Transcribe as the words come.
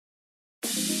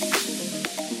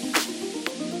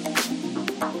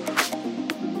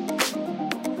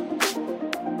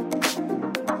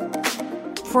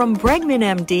From Bregman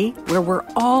MD, where we're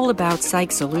all about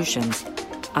psych solutions,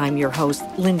 I'm your host,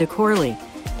 Linda Corley,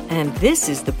 and this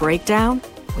is The Breakdown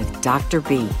with Dr.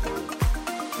 B.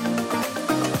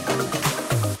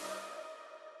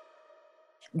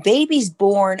 Babies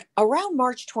born around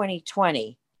March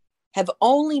 2020 have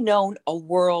only known a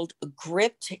world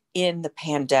gripped in the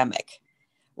pandemic.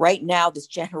 Right now, this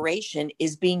generation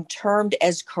is being termed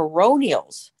as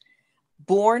coronials,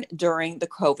 born during the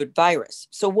COVID virus.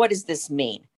 So what does this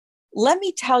mean? Let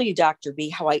me tell you, Dr. B,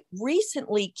 how I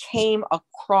recently came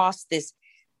across this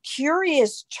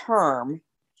curious term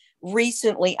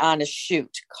recently on a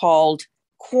shoot called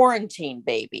quarantine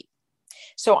baby.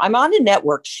 So I'm on a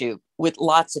network shoot with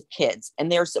lots of kids,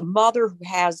 and there's a mother who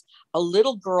has a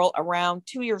little girl around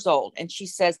 2 years old, and she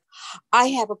says, I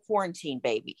have a quarantine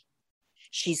baby.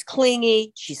 She's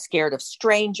clingy, she's scared of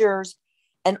strangers,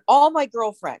 and all my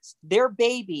girlfriends, their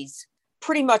babies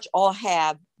pretty much all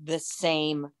have the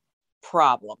same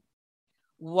problem.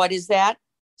 What is that?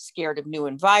 Scared of new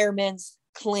environments,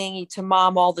 clingy to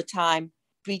mom all the time.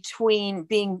 Between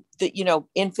being the,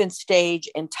 infant stage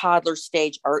and toddler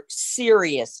stage are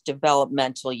serious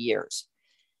developmental years.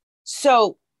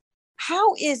 So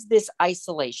how is this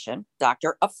isolation,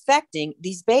 doctor, affecting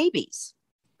these babies?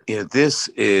 This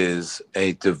is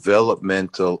a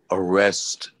developmental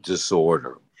arrest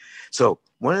disorder. So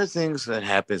one of the things that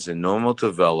happens in normal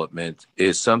development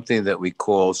is something that we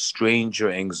call stranger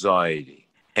anxiety.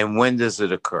 And when does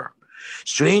it occur?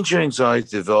 Stranger anxiety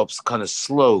develops kind of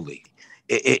slowly.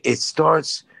 It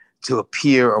starts to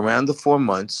appear around the 4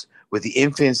 months with the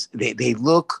infants. They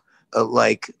look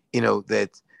like, that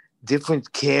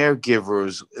different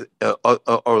caregivers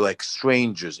are like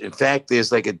strangers. In fact,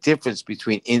 there's like a difference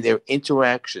between in their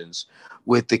interactions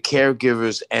with the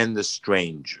caregivers and the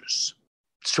strangers.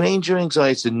 Stranger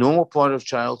anxiety is a normal part of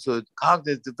childhood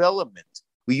cognitive development.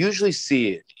 We usually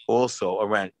see it also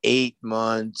around 8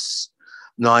 months,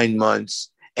 9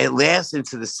 months. It lasts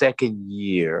into the second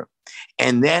year.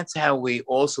 And that's how we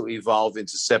also evolve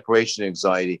into separation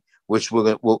anxiety, which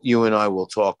you and I will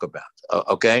talk about.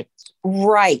 Okay?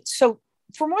 Right. So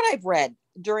from what I've read,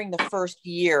 during the first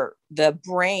year, the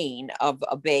brain of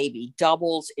a baby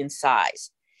doubles in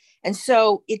size. And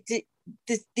so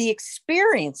the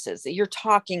experiences that you're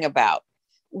talking about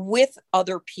with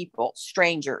other people,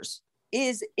 strangers,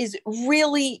 is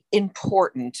really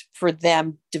important for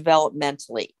them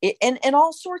developmentally and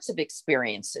all sorts of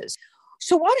experiences.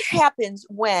 So what happens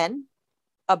when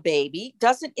a baby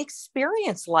doesn't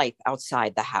experience life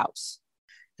outside the house?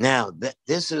 Now,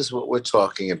 this is what we're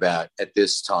talking about at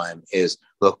this time is,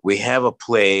 look, we have a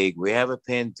plague, we have a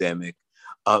pandemic.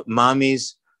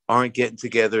 Mommies aren't getting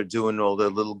together doing all their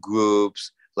little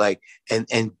groups,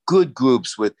 and good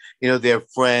groups with, their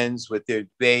friends, with their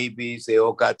babies. They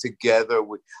all got together.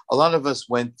 A lot of us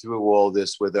went through all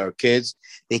this with our kids.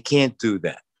 They can't do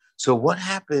that. So what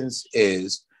happens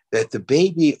is that the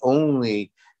baby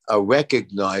only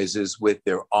recognizes with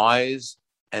their eyes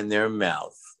and their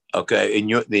mouth, okay,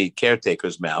 in the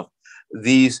caretaker's mouth,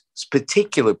 these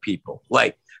particular people,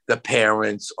 like the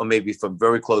parents or maybe from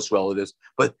very close relatives,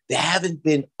 but there haven't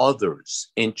been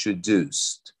others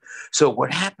introduced. So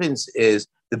what happens is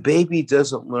the baby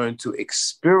doesn't learn to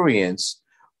experience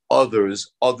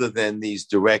others other than these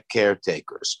direct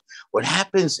caretakers. What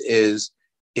happens is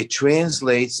it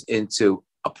translates into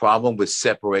a problem with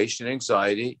separation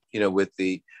anxiety,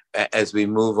 as we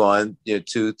move on,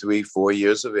 2, 3, 4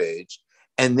 years of age.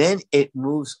 And then it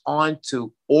moves on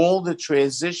to all the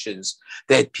transitions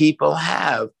that people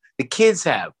have, the kids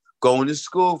have, going to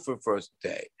school for first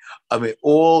day. I mean,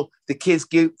 all the kids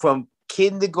get from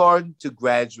kindergarten to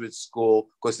graduate school,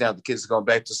 because now the kids are going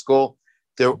back to school.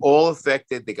 They're all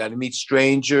affected. They got to meet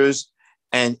strangers.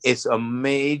 And it's a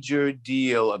major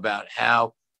deal about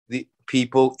how the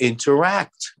people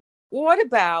interact. What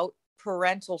about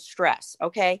parental stress?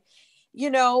 Okay.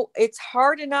 It's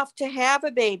hard enough to have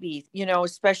a baby,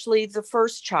 especially the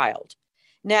first child.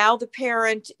 Now the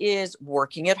parent is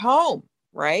working at home,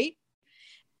 right?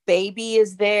 Baby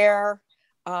is there,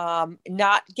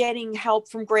 not getting help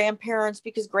from grandparents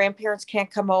because grandparents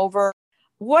can't come over.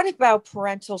 What about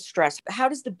parental stress? How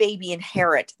does the baby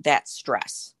inherit that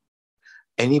stress?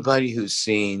 Anybody who's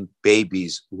seen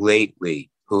babies lately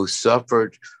who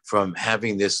suffered from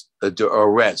having this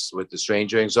arrest with the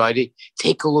stranger anxiety,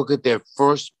 take a look at their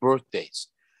first birthdays.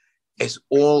 It's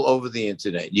all over the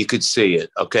internet. You could see it,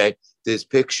 okay? There's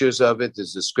pictures of it.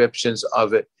 There's descriptions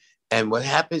of it. And what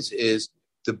happens is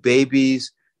the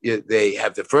babies, they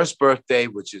have the first birthday,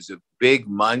 which is a big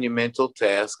monumental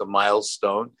task, a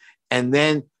milestone. And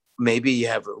then maybe you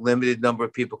have a limited number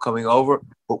of people coming over.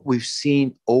 What we've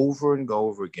seen over and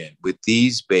over again with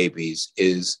these babies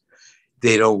is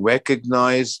they don't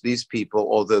recognize these people,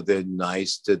 although they're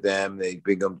nice to them. They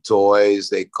bring them toys,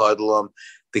 they cuddle them.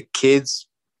 The kids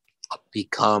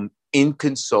become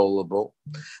inconsolable.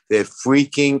 They're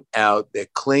freaking out. They're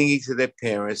clinging to their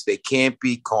parents. They can't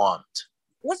be calmed.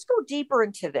 Let's go deeper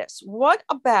into this. What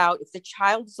about if the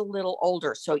child is a little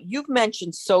older? So you've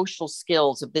mentioned social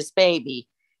skills of this baby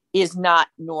is not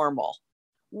normal.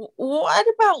 What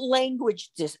about language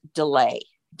delay?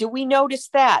 Do we notice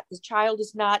that the child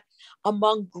is not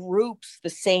among groups the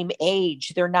same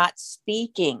age? They're not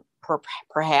speaking,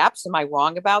 perhaps. Am I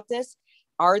wrong about this?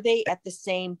 Are they at the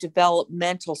same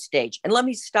developmental stage? And let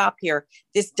me stop here.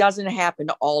 This doesn't happen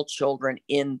to all children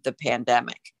in the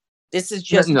pandemic. This is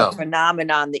just a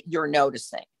phenomenon that you're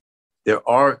noticing. There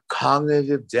are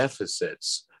cognitive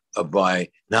deficits by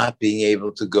not being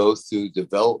able to go through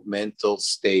developmental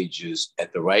stages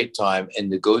at the right time and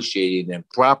negotiating them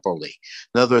properly.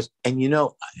 In other words, and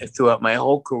throughout my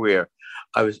whole career,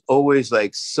 I was always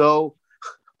like so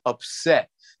upset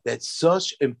that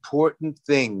such important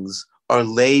things are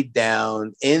laid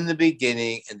down in the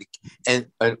beginning, and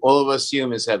all of us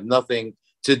humans have nothing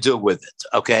to do with it.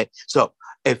 Okay, so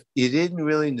if you didn't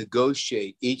really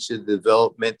negotiate each of the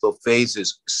developmental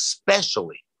phases,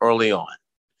 especially early on,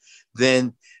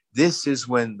 then this is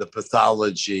when the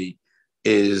pathology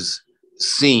is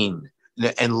seen,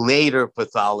 and later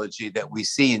pathology that we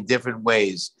see in different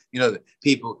ways.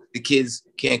 The kids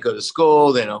can't go to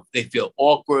school. They feel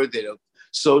awkward. They don't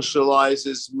socialize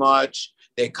as much.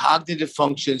 Their cognitive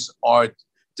functions are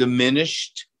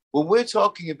diminished. What we're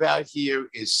talking about here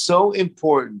is so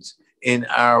important in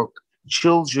our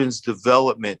children's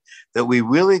development that we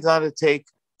really got to take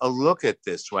a look at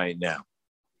this right now.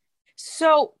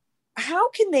 So how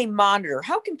can they monitor?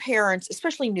 How can parents,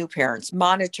 especially new parents,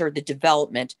 monitor the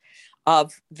development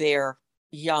of their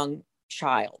young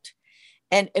child?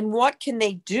 And what can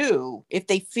they do if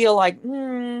they feel like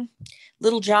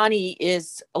little Johnny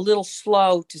is a little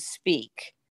slow to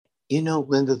speak?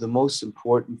 Linda, the most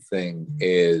important thing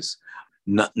is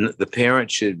the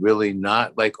parent should really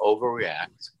not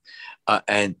overreact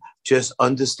and just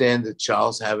understand the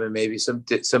child's having maybe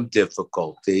some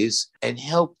difficulties and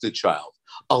help the child.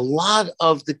 A lot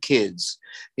of the kids,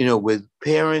 with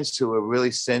parents who are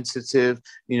really sensitive,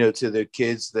 to their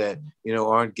kids that,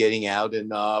 aren't getting out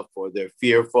enough or they're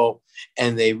fearful,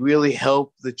 and they really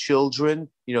help the children,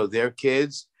 their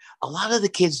kids. A lot of the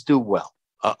kids do well.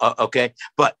 Okay.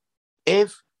 But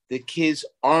if the kids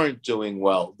aren't doing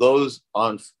well, those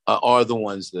are the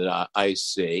ones that I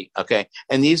see. Okay.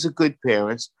 And these are good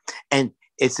parents. And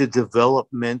it's a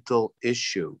developmental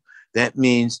issue. That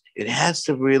means it has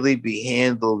to really be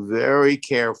handled very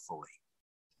carefully.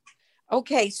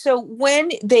 Okay, so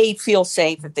when they feel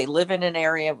safe, if they live in an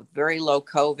area with very low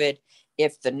COVID,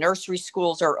 if the nursery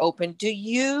schools are open, do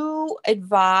you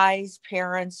advise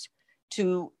parents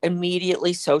to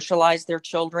immediately socialize their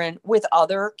children with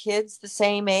other kids the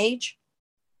same age?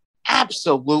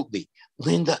 Absolutely.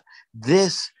 Linda,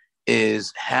 this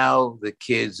is how the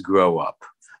kids grow up.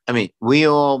 I mean, we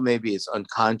all, maybe it's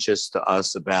unconscious to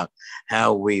us about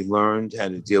how we learned how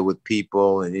to deal with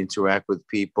people and interact with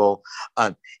people.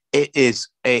 It is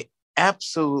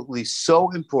absolutely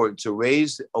so important to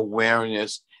raise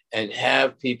awareness and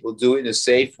have people do it in a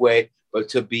safe way, but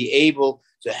to be able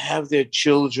to have their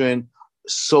children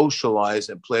socialize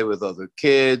and play with other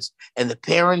kids, and the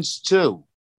parents too.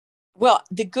 Well,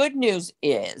 the good news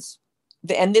is,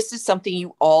 and this is something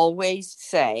you always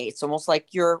say, it's almost like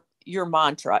your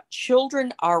mantra,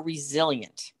 children are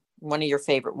resilient. One of your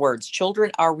favorite words,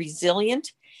 children are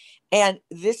resilient. And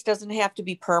this doesn't have to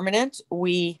be permanent.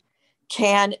 We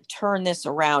can turn this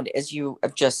around, as you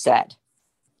have just said.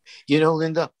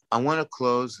 Linda, I want to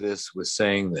close this with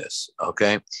saying this,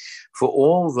 okay? For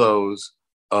all those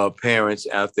parents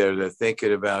out there that are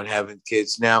thinking about having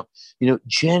kids now,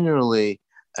 generally,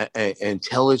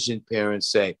 intelligent parents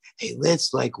say, hey,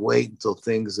 let's wait until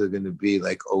things are going to be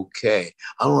okay.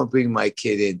 I don't want to bring my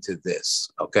kid into this.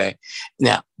 Okay.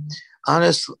 Now,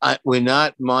 honestly, we're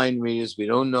not mind readers. We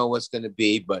don't know what's going to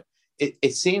be, but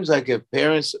it seems like if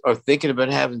parents are thinking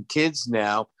about having kids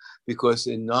now, because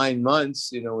in 9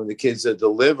 months, when the kids are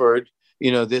delivered,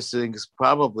 this thing's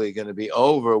probably going to be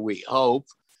over, we hope.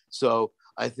 So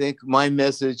I think my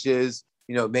message is,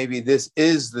 maybe this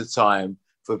is the time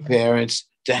for parents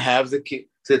to have the kid,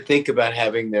 to think about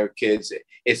having their kids.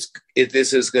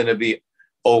 This is going to be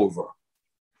over.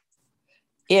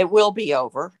 It will be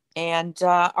over, and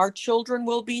our children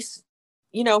will be,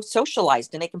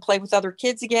 socialized, and they can play with other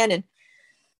kids again. And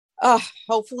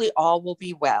Hopefully all will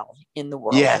be well in the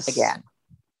world Yes. again.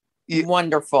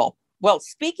 Wonderful. Well,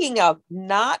 speaking of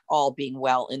not all being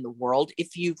well in the world,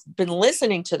 if you've been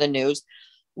listening to the news,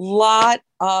 lot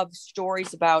of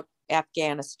stories about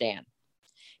Afghanistan,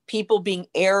 people being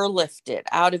airlifted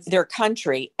out of their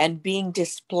country and being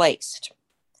displaced.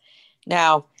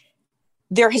 Now,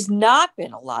 there has not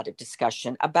been a lot of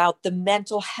discussion about the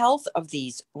mental health of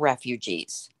these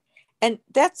refugees. And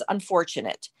that's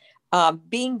unfortunate.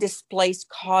 Being displaced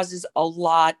causes a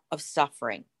lot of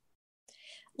suffering.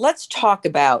 Let's talk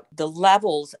about the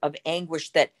levels of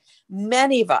anguish that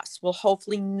many of us will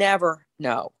hopefully never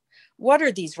know. What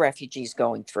are these refugees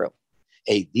going through?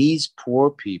 Hey, these poor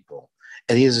people,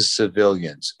 and these are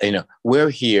civilians. We're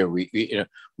here.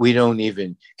 We don't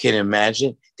even can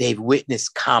imagine. They've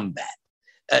witnessed combat.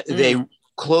 They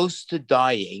close to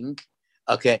dying.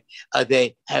 Okay,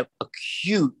 they have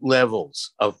acute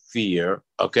levels of fear.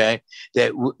 Okay,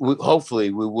 that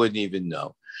hopefully we wouldn't even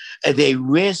know. They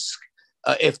risk.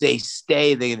 If they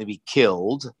stay, they're going to be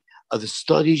killed. The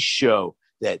studies show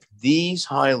that these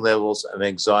high levels of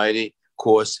anxiety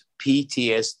cause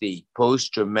PTSD,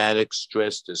 post-traumatic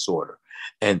stress disorder.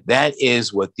 And that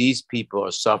is what these people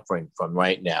are suffering from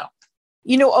right now.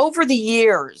 Over the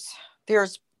years,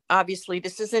 there's obviously,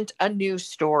 this isn't a new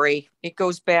story. It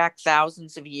goes back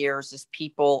thousands of years as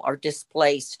people are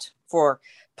displaced for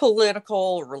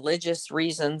political, religious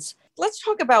reasons. Let's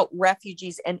talk about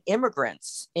refugees and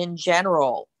immigrants in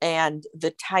general and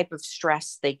the type of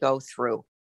stress they go through.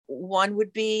 One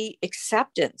would be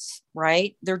acceptance,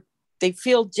 right? They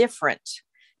feel different.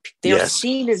 They're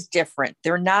seen as different.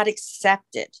 They're not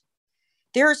accepted.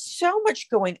 There's so much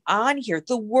going on here.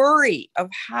 The worry of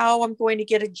how I'm going to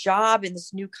get a job in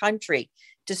this new country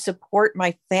to support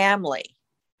my family.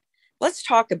 Let's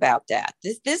talk about that.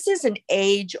 This is an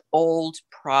age-old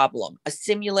problem,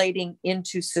 assimilating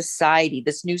into society,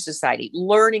 this new society,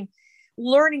 learning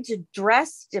to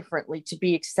dress differently to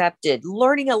be accepted,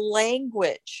 learning a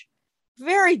language,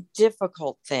 very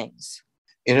difficult things.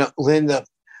 Linda,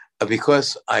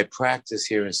 because I practice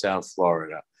here in South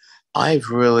Florida, I've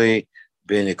really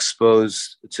been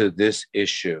exposed to this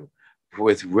issue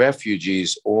with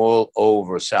refugees all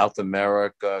over South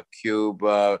America,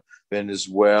 Cuba,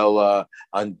 Venezuela,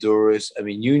 Honduras. I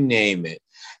mean, you name it.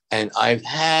 And I've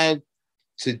had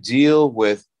to deal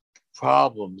with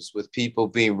problems with people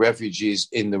being refugees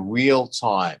in the real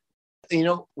time.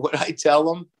 What I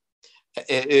tell them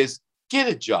is get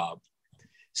a job.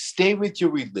 Stay with your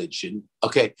religion.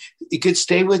 Okay. You could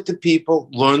stay with the people,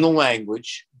 learn the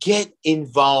language, get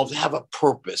involved, have a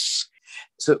purpose.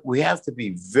 So we have to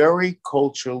be very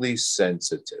culturally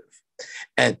sensitive.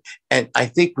 And I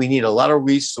think we need a lot of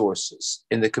resources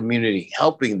in the community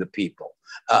helping the people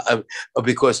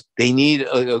because they need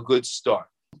a good start.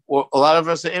 Well, a lot of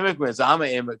us are immigrants. I'm an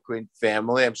immigrant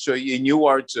family. I'm sure you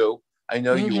are too. I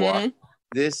know you are.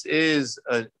 This is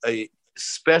a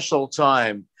special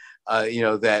time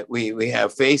that we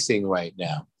have facing right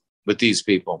now with these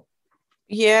people.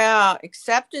 Yeah,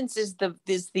 acceptance is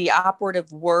the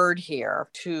operative word here,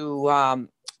 to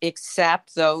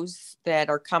accept those that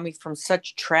are coming from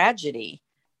such tragedy.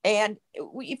 And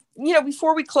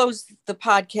before we close the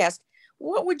podcast,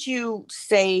 what would you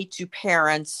say to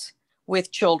parents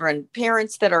with children,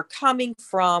 parents that are coming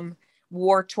from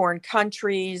war-torn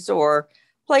countries or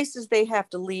places they have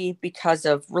to leave because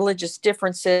of religious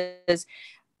differences?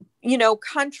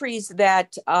 Countries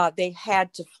that they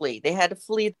had to flee. They had to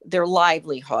flee their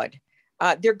livelihood.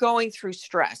 They're going through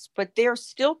stress, but they're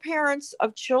still parents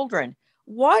of children.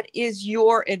 What is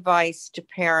your advice to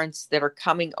parents that are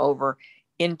coming over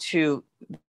into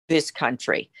this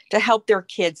country to help their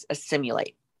kids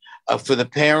assimilate? For the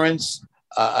parents,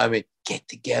 get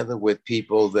together with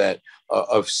people that are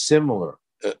of similar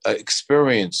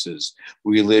experiences,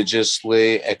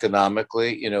 religiously,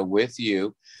 economically, with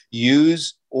you.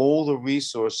 Use all the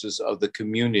resources of the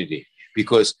community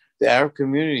because our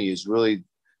community is really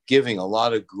giving a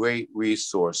lot of great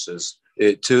resources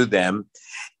to them.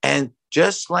 And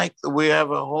just like we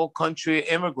have a whole country of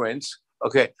immigrants,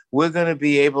 okay, we're going to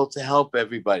be able to help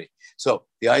everybody. So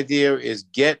the idea is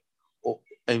get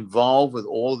involved with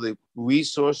all the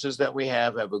resources that we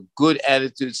have a good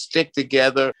attitude, stick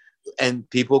together, and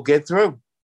people get through.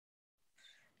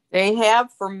 They have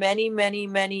for many, many,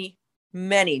 many,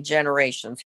 many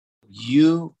generations.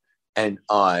 You and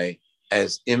I,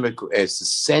 as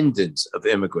descendants of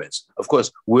immigrants, of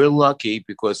course, we're lucky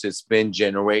because it's been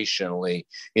generationally,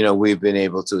 we've been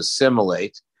able to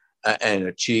assimilate and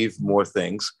achieve more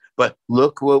things. But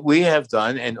look what we have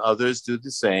done, and others do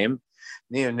the same.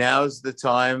 Now is the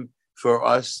time for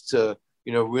us to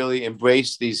really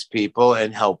embrace these people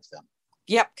and help them.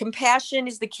 Yep. Compassion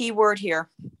is the key word here.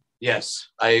 Yes,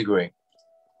 I agree.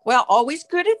 Well, always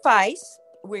good advice.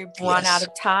 We've run out of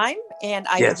time, and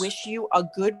I wish you a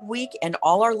good week and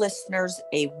all our listeners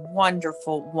a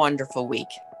wonderful, wonderful week.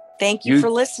 Thank you for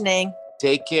listening.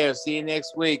 Take care. See you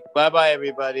next week. Bye-bye,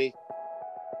 everybody.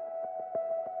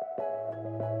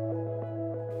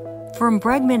 From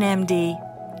Bregman MD,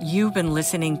 you've been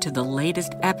listening to the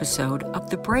latest episode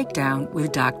of The Breakdown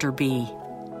with Dr. B.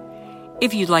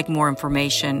 If you'd like more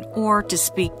information or to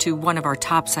speak to one of our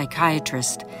top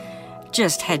psychiatrists,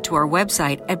 just head to our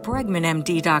website at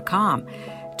bregmanmd.com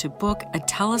to book a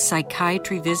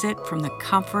telepsychiatry visit from the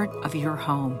comfort of your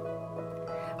home.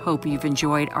 Hope you've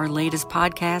enjoyed our latest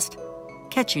podcast.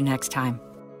 Catch you next time.